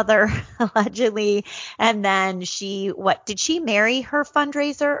her brother, allegedly. And then did she marry her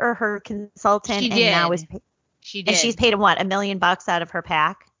fundraiser or her consultant? She and did. Now she did. And she's paid him $1 million out of her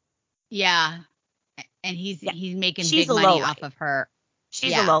PAC? Yeah. And he's making big money off of her.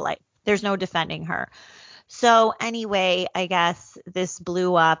 She's a lowlife. There's no defending her. So anyway, I guess this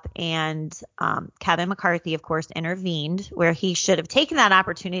blew up, and Kevin McCarthy, of course, intervened where he should have taken that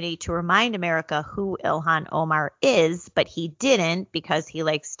opportunity to remind America who Ilhan Omar is, but he didn't because he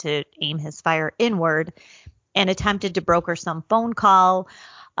likes to aim his fire inward, and attempted to broker some phone call.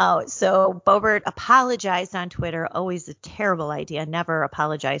 So Boebert apologized on Twitter. Always a terrible idea. Never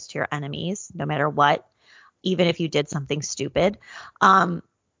apologize to your enemies, no matter what, even if you did something stupid.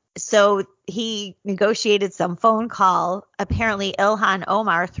 So he negotiated some phone call. Apparently, Ilhan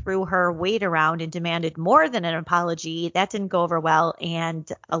Omar threw her weight around and demanded more than an apology. That didn't go over well,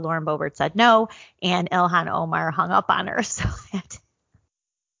 and Lauren Boebert said no, and Ilhan Omar hung up on her. So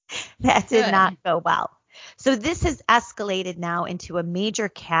that did not go well. So this has escalated now into a major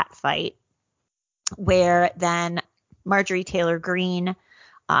cat fight, where then Marjorie Taylor Greene,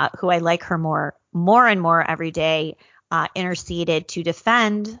 who I like her more and more every day, interceded to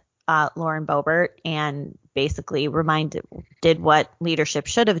defend Lauren Boebert and basically did what leadership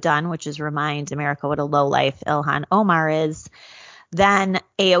should have done, which is remind America what a lowlife Ilhan Omar is. Then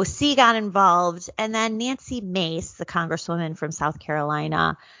AOC got involved, and then Nancy Mace, the congresswoman from South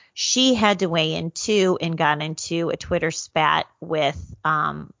Carolina, she had to weigh in too and got into a Twitter spat with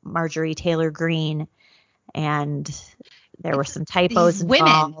Marjorie Taylor Greene, and there were some typos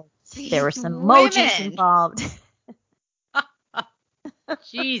involved. There were some emojis involved.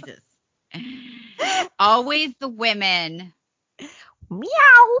 Jesus. Always the women.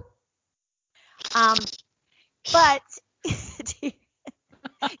 Meow. But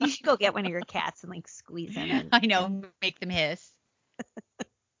you should go get one of your cats and squeeze them in. I know, make them hiss.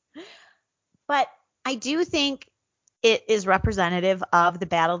 But I do think it is representative of the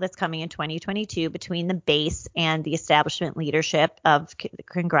battle that's coming in 2022 between the base and the establishment leadership of the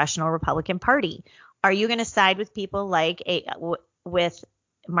Congressional Republican Party. Are you going to side with people with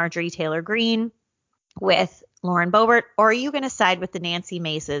Marjorie Taylor Greene, with Lauren Boebert, or are you going to side with the Nancy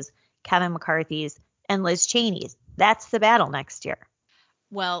Maces, Kevin McCarthy's, and Liz Cheney's? That's the battle next year.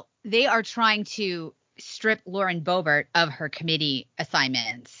 Well, they are trying to strip Lauren Boebert of her committee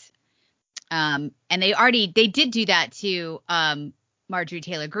assignments. And they did do that to Marjorie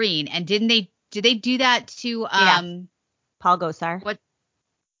Taylor Greene. And did they do that to Paul Gosar? What?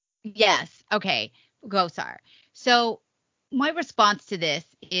 Yes. Okay. Gosar. So my response to this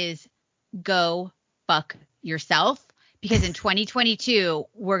is go fuck yourself, because in 2022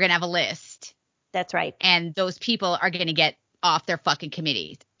 we're going to have a list. That's right. And those people are going to get off their fucking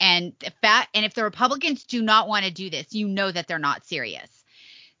committees. And if the Republicans do not want to do this, that they're not serious.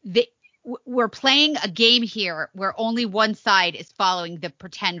 We're playing a game here where only one side is following the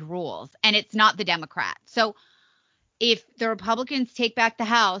pretend rules, and it's not the Democrats. So if the Republicans take back the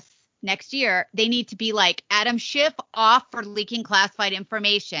House next year, they need to be like Adam Schiff off for leaking classified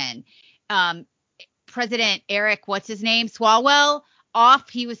information. President Eric, what's his name? Swalwell off.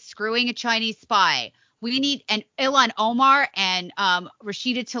 He was screwing a Chinese spy. We need Ilhan Omar and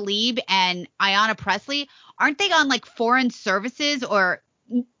Rashida Tlaib and Ayanna Pressley. Aren't they on foreign services or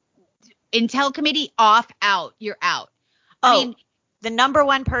Intel committee? Off, out, you're out. I mean, the number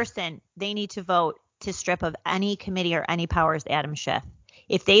one person they need to vote to strip of any committee or any powers Adam Schiff.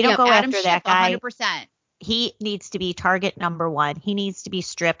 If they don't Yep, go Adam after Schiff, that guy, 100%. he needs to be target number one. He needs to be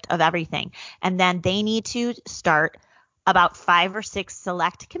stripped of everything. And then they need to start about 5 or 6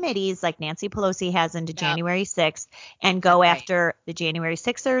 select committees like Nancy Pelosi has into January 6th and go after the January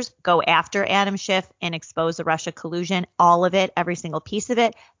 6ers, go after Adam Schiff and expose the Russia collusion, all of it, every single piece of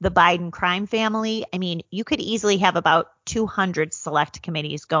it, the Biden crime family. I mean, you could easily have about 200 select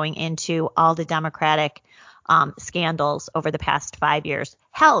committees going into all the Democratic scandals over the past 5 years.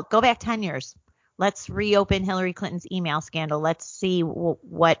 Hell, go back 10 years. Let's reopen Hillary Clinton's email scandal. Let's see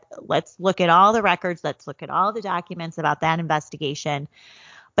let's look at all the records. Let's look at all the documents about that investigation.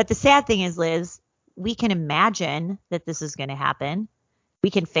 But the sad thing is, Liz, we can imagine that this is going to happen. We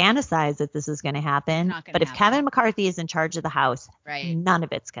can fantasize that this is going to happen. But if Kevin McCarthy is in charge of the House, none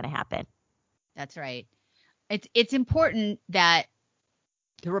of it's going to happen. That's right. It's important that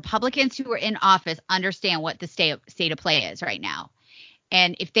the Republicans who are in office understand what the state of play is right now.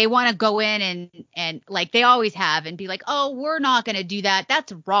 And if they want to go in and like they always have and be like, oh, we're not going to do that,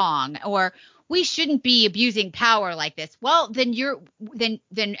 that's wrong, or we shouldn't be abusing power like this, well, then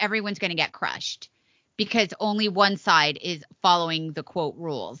then everyone's going to get crushed because only one side is following the quote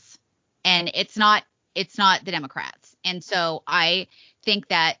rules, and it's not the Democrats. And so I think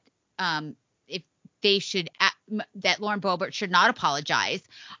that if they should that Lauren Boebert should not apologize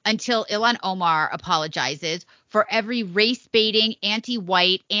until Ilhan Omar apologizes for every race baiting,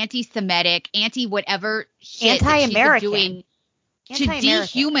 anti-white, anti-Semitic, anti-whatever shit that she's been doing to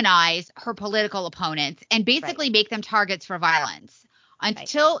dehumanize her political opponents and basically make them targets for violence.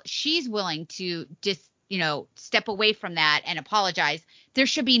 Until she's willing to just, step away from that and apologize, there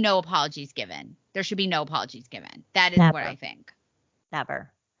should be no apologies given. There should be no apologies given. That is what I think.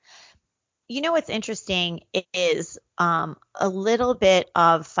 Never. You know what's interesting is a little bit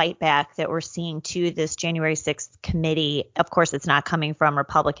of fight back that we're seeing to this January 6th committee. Of course, it's not coming from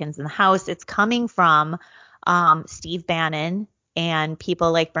Republicans in the House. It's coming from Steve Bannon and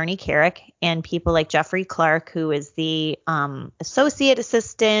people like Bernie Kerik and people like Jeffrey Clark, who is the associate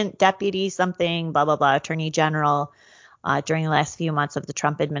assistant, deputy something, blah, blah, blah, attorney general during the last few months of the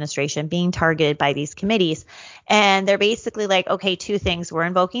Trump administration being targeted by these committees. And they're basically like, okay, 2 things. We're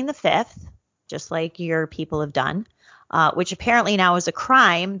invoking the 5th. Just like your people have done, which apparently now is a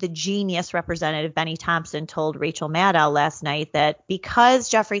crime. The genius Representative Benny Thompson told Rachel Maddow last night that because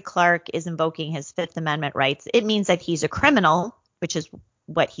Jeffrey Clark is invoking his 5th Amendment rights, it means that he's a criminal, which is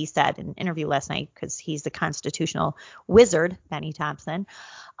what he said in an interview last night because he's the constitutional wizard, Benny Thompson.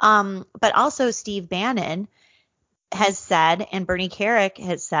 But also Steve Bannon has said, and Bernie Kerik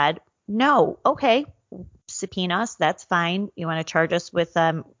has said, no, okay, subpoena us, that's fine. You want to charge us with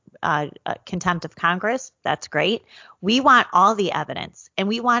contempt of Congress? That's great. We want all the evidence, and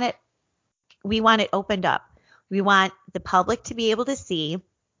we want it opened up. We want the public to be able to see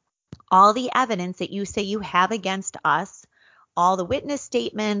all the evidence that you say you have against us, all the witness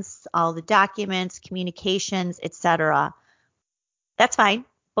statements, all the documents, communications, etc. That's fine,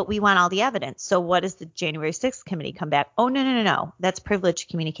 but we want all the evidence. So what does the January 6th committee come back? Oh, no. That's privileged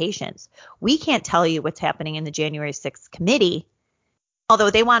communications. We can't tell you what's happening in the January 6th committee. Although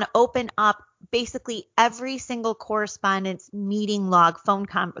they want to open up basically every single correspondence, meeting log,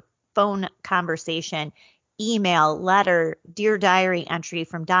 phone conversation, email, letter, Dear Diary entry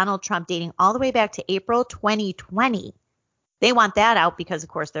from Donald Trump dating all the way back to April 2020. They want that out because, of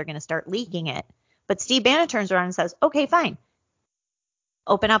course, they're going to start leaking it. But Steve Bannon turns around and says, okay, fine.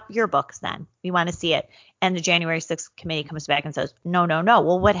 Open up your books then. We want to see it. And the January 6th committee comes back and says, no.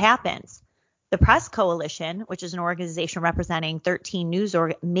 Well, what happens? The Press Coalition, which is an organization representing 13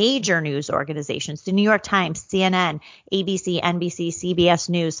 major news organizations, the New York Times, CNN, ABC, NBC, CBS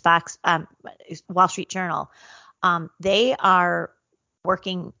News, Fox, Wall Street Journal, they are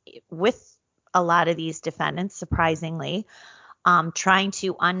working with a lot of these defendants, surprisingly, trying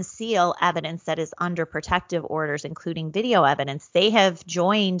to unseal evidence that is under protective orders, including video evidence. They have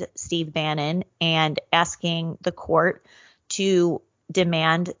joined Steve Bannon and asking the court to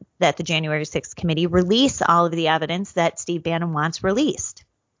demand that the January 6th committee release all of the evidence that Steve Bannon wants released.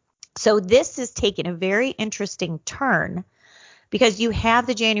 So this has taken a very interesting turn because you have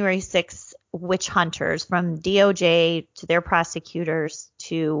the January 6th witch hunters, from DOJ to their prosecutors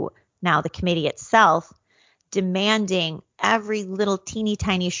to now the committee itself, demanding every little teeny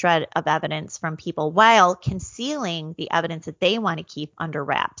tiny shred of evidence from people while concealing the evidence that they want to keep under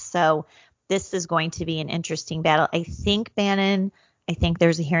wraps. So this is going to be an interesting battle. I think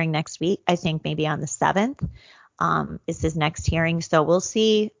there's a hearing next week. I think maybe on the 7th is his next hearing. So we'll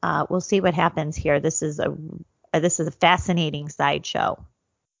see. We'll see what happens here. This is a fascinating sideshow.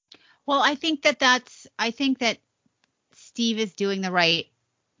 Well, I think that Steve is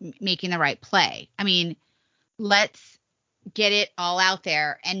making the right play. I mean, let's get it all out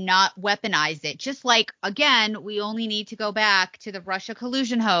there and not weaponize it. Just like, again, we only need to go back to the Russia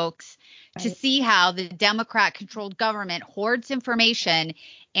collusion hoax to Right. see how the Democrat controlled government hoards information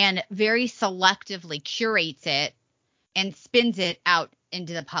and very selectively curates it and spins it out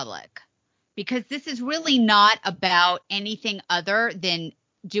into the public. Because this is really not about anything other than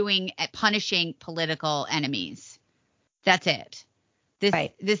punishing political enemies. That's it.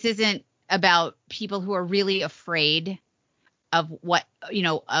 Right. This isn't about people who are really afraid of what,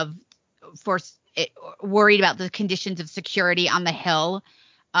 of force worried about the conditions of security on the Hill.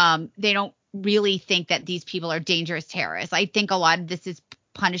 They don't really think that these people are dangerous terrorists. I think a lot of this is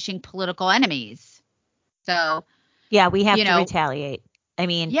punishing political enemies. So, Yeah, we have you to know, retaliate. I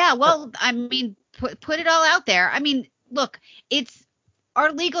mean, yeah, well, I mean, put it all out there. I mean, look, it's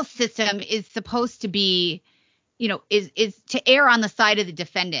our legal system is supposed to be, is to err on the side of the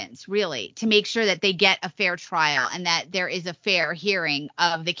defendants, really, to make sure that they get a fair trial and that there is a fair hearing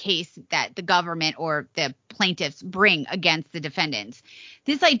of the case that the government or the plaintiffs bring against the defendants.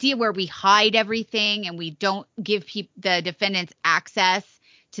 This idea where we hide everything and we don't give the defendants access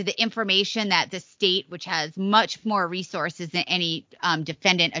to the information that the state, which has much more resources than any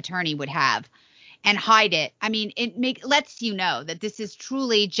defendant attorney would have, and hide it. I mean, lets you know that this is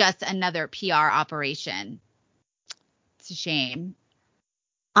truly just another PR operation. It's a shame.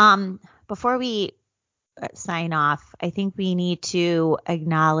 Before we sign off, I think we need to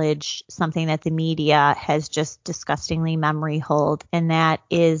acknowledge something that the media has just disgustingly memory hold, and that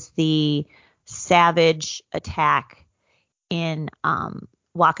is the savage attack in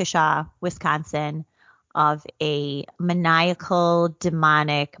Waukesha, Wisconsin, of a maniacal,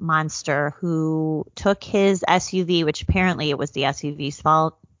 demonic monster who took his SUV, which apparently it was the SUV's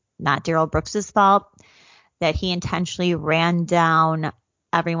fault, not Darrell Brooks's fault, that he intentionally ran down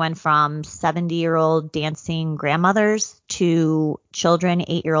everyone from 70-year-old dancing grandmothers to children,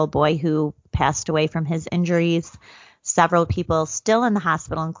 8-year-old boy who passed away from his injuries, several people still in the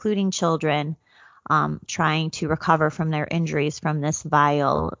hospital, including children, trying to recover from their injuries from this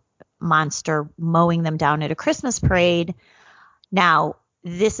vile monster mowing them down at a Christmas parade. Now,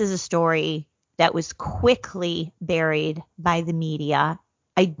 this is a story that was quickly buried by the media.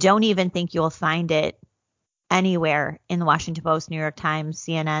 I don't even think you'll find it anywhere in the Washington Post, New York Times,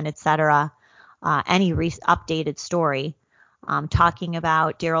 CNN, etc., any updated story talking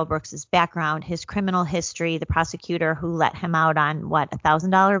about Darrell Brooks's background, his criminal history, the prosecutor who let him out on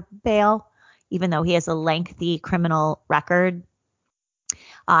 $1,000 bail, even though he has a lengthy criminal record.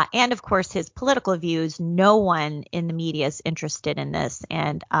 And of course, his political views. No one in the media is interested in this.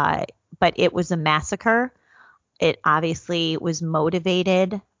 But it was a massacre. It obviously was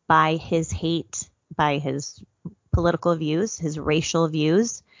motivated by his hate, by his political views, his racial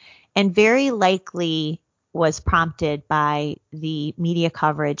views, and very likely was prompted by the media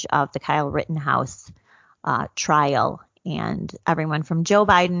coverage of the Kyle Rittenhouse trial, and everyone from Joe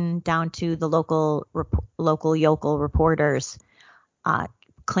Biden down to the local yokel reporters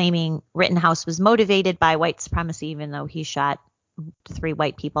claiming Rittenhouse was motivated by white supremacy, even though he shot 3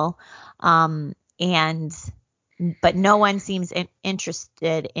 white people. But no one seems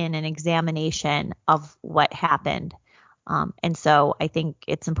interested in an examination of what happened. And so I think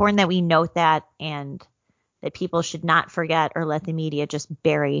it's important that we note that, and that people should not forget or let the media just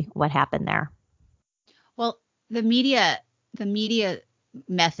bury what happened there. Well, the media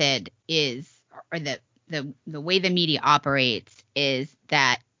method is, or the way the media operates is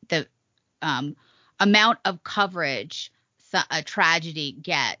that the amount of coverage a tragedy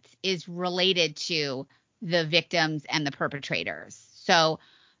gets is related to the victims and the perpetrators. So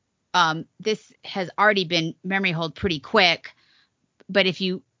this has already been memory hold pretty quick. But if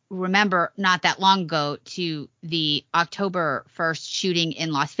you remember not that long ago to the October 1st shooting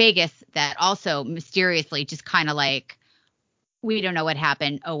in Las Vegas, that also mysteriously just kind of like, we don't know what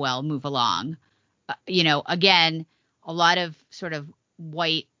happened. Oh, well, move along. Again, a lot of sort of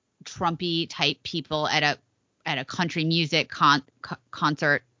white Trumpy type people at a country music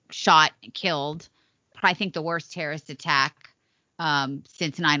concert shot and killed. I think the worst terrorist attack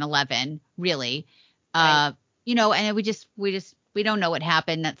since 9/11, really. Right. And we don't know what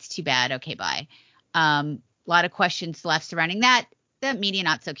happened. That's too bad. Okay, bye. A lot of questions left surrounding that. The media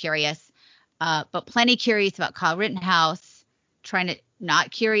not so curious, but plenty curious about Kyle Rittenhouse.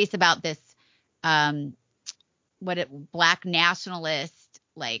 Not curious about this black nationalist,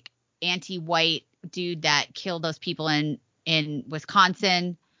 like anti-white dude that killed those people in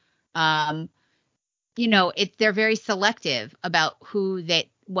Wisconsin. They're very selective about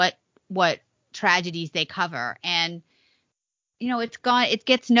what what tragedies they cover. And, it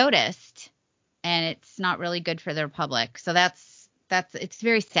gets noticed, and it's not really good for their public. So it's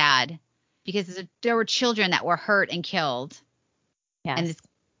very sad, because there were children that were hurt and killed. Yes. And this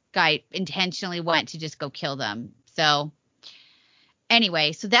guy intentionally went to just go kill them. So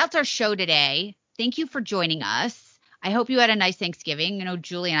anyway, so that's our show today. Thank you for joining us. I hope you had a nice Thanksgiving.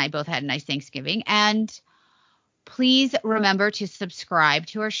 Julie and I both had a nice Thanksgiving. And please remember to subscribe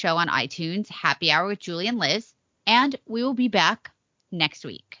to our show on iTunes, Happy Hour with Julie and Liz. And we will be back next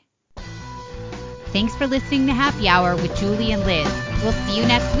week. Thanks for listening to Happy Hour with Julie and Liz. We'll see you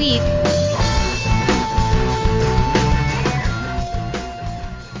next week.